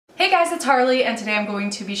Hey guys, it's Harley, and today I'm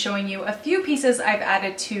going to be showing you a few pieces I've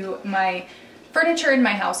added to my furniture in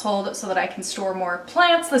my household so that I can store more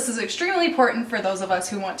plants. This is extremely important for those of us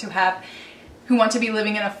who want to be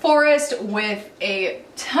living in a forest with a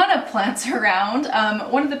ton of plants around.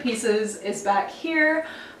 One of the pieces is back here.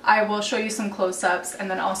 I will show you some close-ups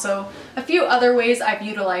and then also a few other ways I've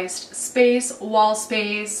utilized space, wall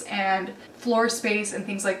space, and floor space and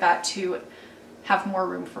things like that to have more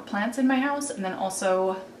room for plants in my house. And then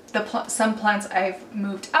also some plants I've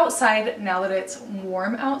moved outside now that it's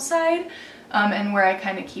warm outside, and where I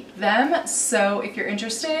kind of keep them. So if you're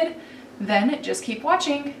interested, then just keep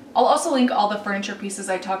watching. I'll also link all the furniture pieces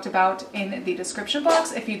I talked about in the description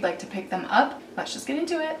box if you'd like to pick them up. Let's just get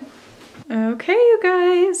into it. Okay, you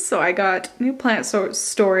guys, so I got new plant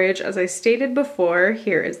storage as I stated before.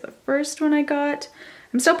 Here is the first one I got.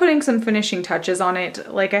 I'm still putting some finishing touches on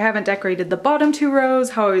it. Like, I haven't decorated the bottom two rows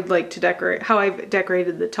how I would like to decorate, how I've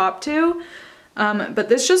decorated the top two. But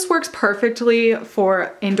this just works perfectly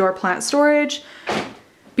for indoor plant storage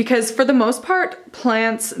because for the most part,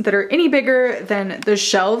 plants that are any bigger than the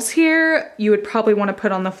shelves here, you would probably want to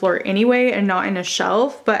put on the floor anyway and not in a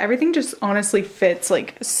shelf, but everything just honestly fits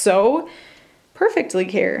like so perfectly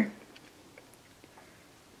here.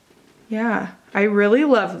 Yeah, I really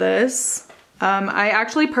love this. I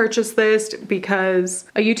actually purchased this because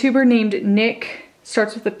a YouTuber named Nick,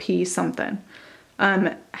 starts with a P something,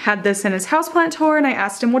 had this in his houseplant tour and I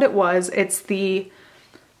asked him what it was. It's the,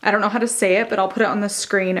 I don't know how to say it, but I'll put it on the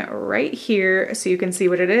screen right here so you can see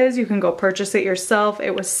what it is. You can go purchase it yourself.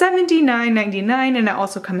 It was $79.99 and it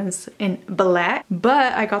also comes in black,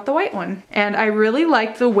 but I got the white one. And I really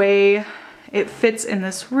like the way it fits in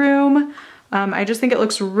this room. I just think it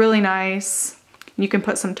looks really nice. You can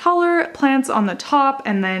put some taller plants on the top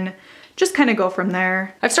and then just kind of go from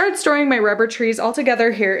there. I've started storing my rubber trees all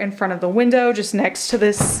together here in front of the window, just next to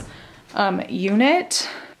this unit.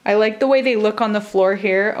 I like the way they look on the floor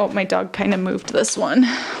here. Oh, my dog kind of moved this one.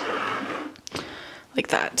 Like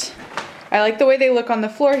that. I like the way they look on the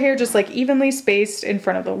floor here, just like evenly spaced in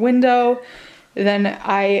front of the window. Then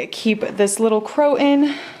I keep this little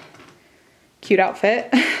croton, cute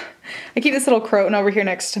outfit. I keep this little croton over here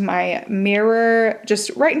next to my mirror, just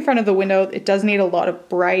right in front of the window. It does need a lot of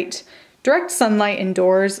bright, direct sunlight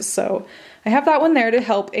indoors, so I have that one there to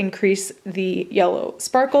help increase the yellow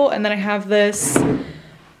sparkle. And then I have this,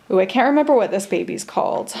 oh, I can't remember what this baby's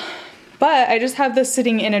called, but I just have this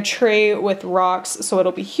sitting in a tray with rocks so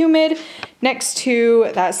it'll be humid next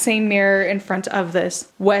to that same mirror in front of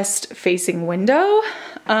this west-facing window.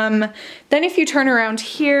 Then if you turn around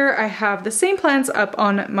here, I have the same plants up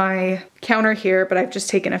on my counter here, but I've just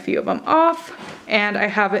taken a few of them off. And I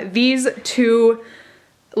have these two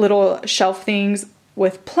little shelf things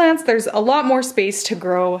with plants. There's a lot more space to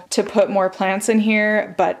grow to put more plants in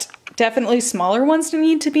here, but definitely smaller ones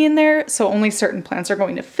need to be in there, so only certain plants are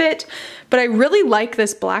going to fit. But I really like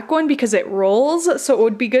this black one because it rolls, so it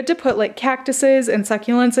would be good to put like cactuses and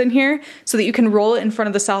succulents in here so that you can roll it in front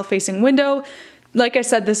of the south-facing window. Like I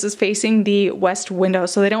said, this is facing the west window,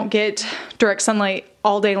 so they don't get direct sunlight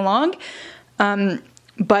all day long,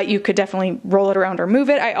 but you could definitely roll it around or move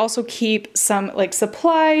it. I also keep some like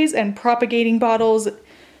supplies and propagating bottles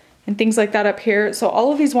and things like that up here. So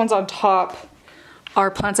all of these ones on top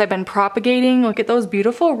are plants I've been propagating. Look at those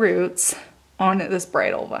beautiful roots on this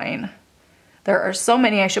bridal vine. There are so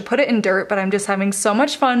many. I should put it in dirt, but I'm just having so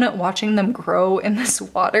much fun watching them grow in this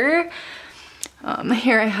water.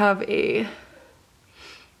 Here I have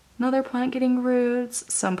another plant getting roots,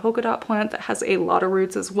 some polka dot plant that has a lot of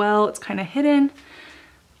roots as well. It's kind of hidden.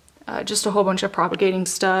 Just a whole bunch of propagating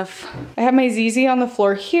stuff. I have my ZZ on the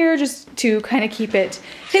floor here just to kind of keep it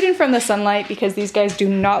hidden from the sunlight because these guys do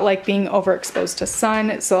not like being overexposed to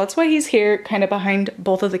sun. So that's why he's here kind of behind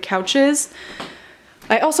both of the couches.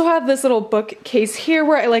 I also have this little bookcase here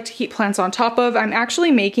where I like to keep plants on top of. I'm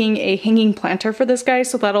actually making a hanging planter for this guy,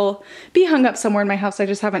 so that'll be hung up somewhere in my house. I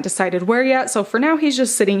just haven't decided where yet. So for now, he's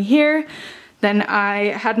just sitting here. Then I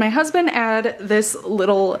had my husband add this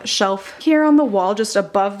little shelf here on the wall just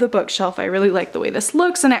above the bookshelf. I really like the way this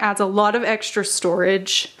looks and it adds a lot of extra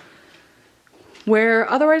storage where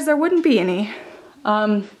otherwise there wouldn't be any.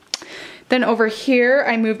 Then over here,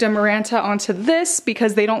 I moved a Maranta onto this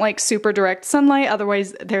because they don't like super direct sunlight,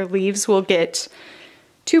 otherwise their leaves will get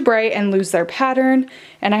too bright and lose their pattern.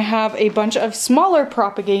 And I have a bunch of smaller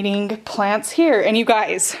propagating plants here. And you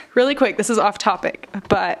guys, really quick, this is off topic,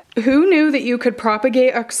 but who knew that you could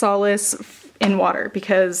propagate oxalis in water?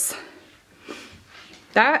 Because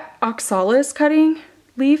that oxalis cutting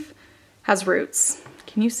leaf has roots.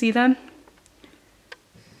 Can you see them?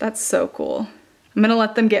 That's so cool. I'm gonna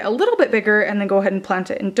let them get a little bit bigger and then go ahead and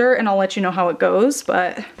plant it in dirt, and I'll let you know how it goes.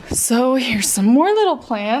 But so here's some more little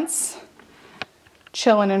plants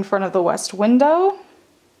chilling in front of the west window.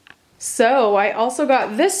 So I also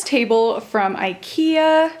got this table from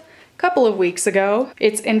IKEA a couple of weeks ago.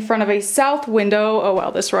 It's in front of a south window. Oh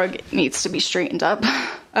wow, this rug needs to be straightened up.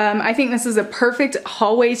 I think this is a perfect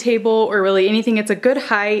hallway table, or really anything. It's a good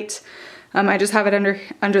height. I just have it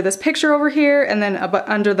under this picture over here, and then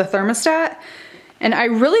under the thermostat. And I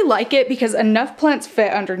really like it because enough plants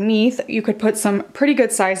fit underneath. You could put some pretty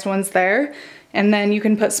good sized ones there, and then you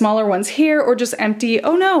can put smaller ones here, or just empty,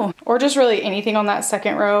 oh no, or just really anything on that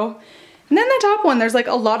second row. And then the top one, there's like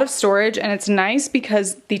a lot of storage, and it's nice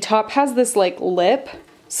because the top has this like lip,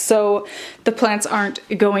 so the plants aren't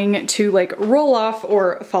going to like roll off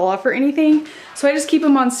or fall off or anything. So I just keep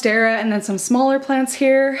them on Stera, and then some smaller plants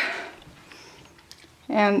here.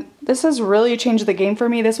 And this has really changed the game for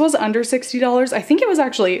me. This was under $60. I think it was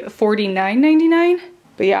actually $49.99.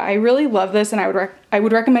 But yeah, I really love this, and I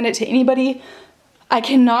would recommend it to anybody. I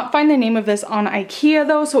cannot find the name of this on IKEA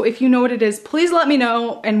though, so if you know what it is, please let me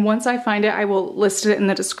know. And once I find it, I will list it in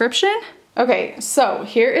the description. Okay, so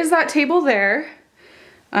here is that table there.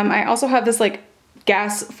 I also have this like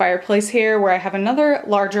gas fireplace here where I have another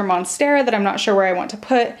larger Monstera that I'm not sure where I want to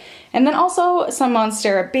put. And then also some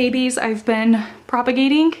Monstera babies I've been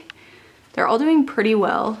propagating. They're all doing pretty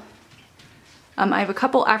well. I have a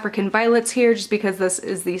couple African violets here just because this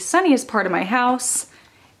is the sunniest part of my house.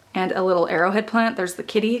 And a little arrowhead plant. There's the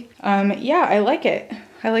kitty. Yeah, I like it.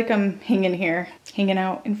 I like them hanging here, hanging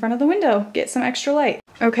out in front of the window. Get some extra light.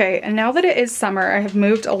 Okay, and now that it is summer, I have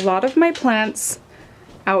moved a lot of my plants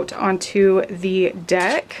out onto the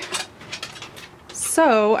deck.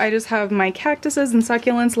 So I just have my cactuses and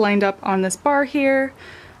succulents lined up on this bar here.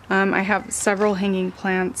 I have several hanging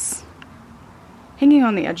plants hanging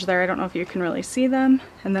on the edge there. I don't know if you can really see them.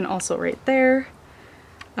 And then also right there.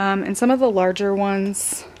 And some of the larger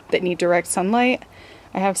ones that need direct sunlight,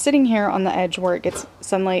 I have sitting here on the edge where it gets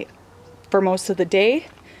sunlight for most of the day.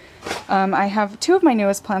 I have two of my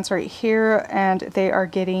newest plants right here, and they are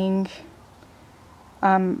getting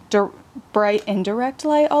bright indirect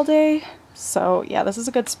light all day. So yeah, this is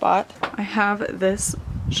a good spot. I have this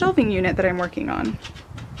shelving unit that I'm working on.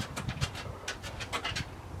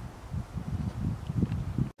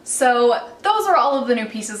 So those are all of the new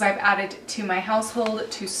pieces I've added to my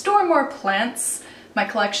household to store more plants. My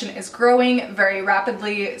collection is growing very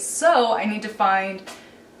rapidly, so I need to find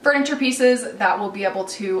furniture pieces that will be able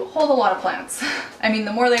to hold a lot of plants. I mean,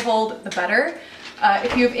 the more they hold, the better.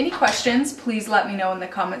 If you have any questions, please let me know in the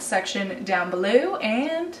comments section down below,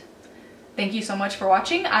 and thank you so much for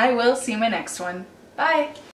watching. I will see you in my next one. Bye!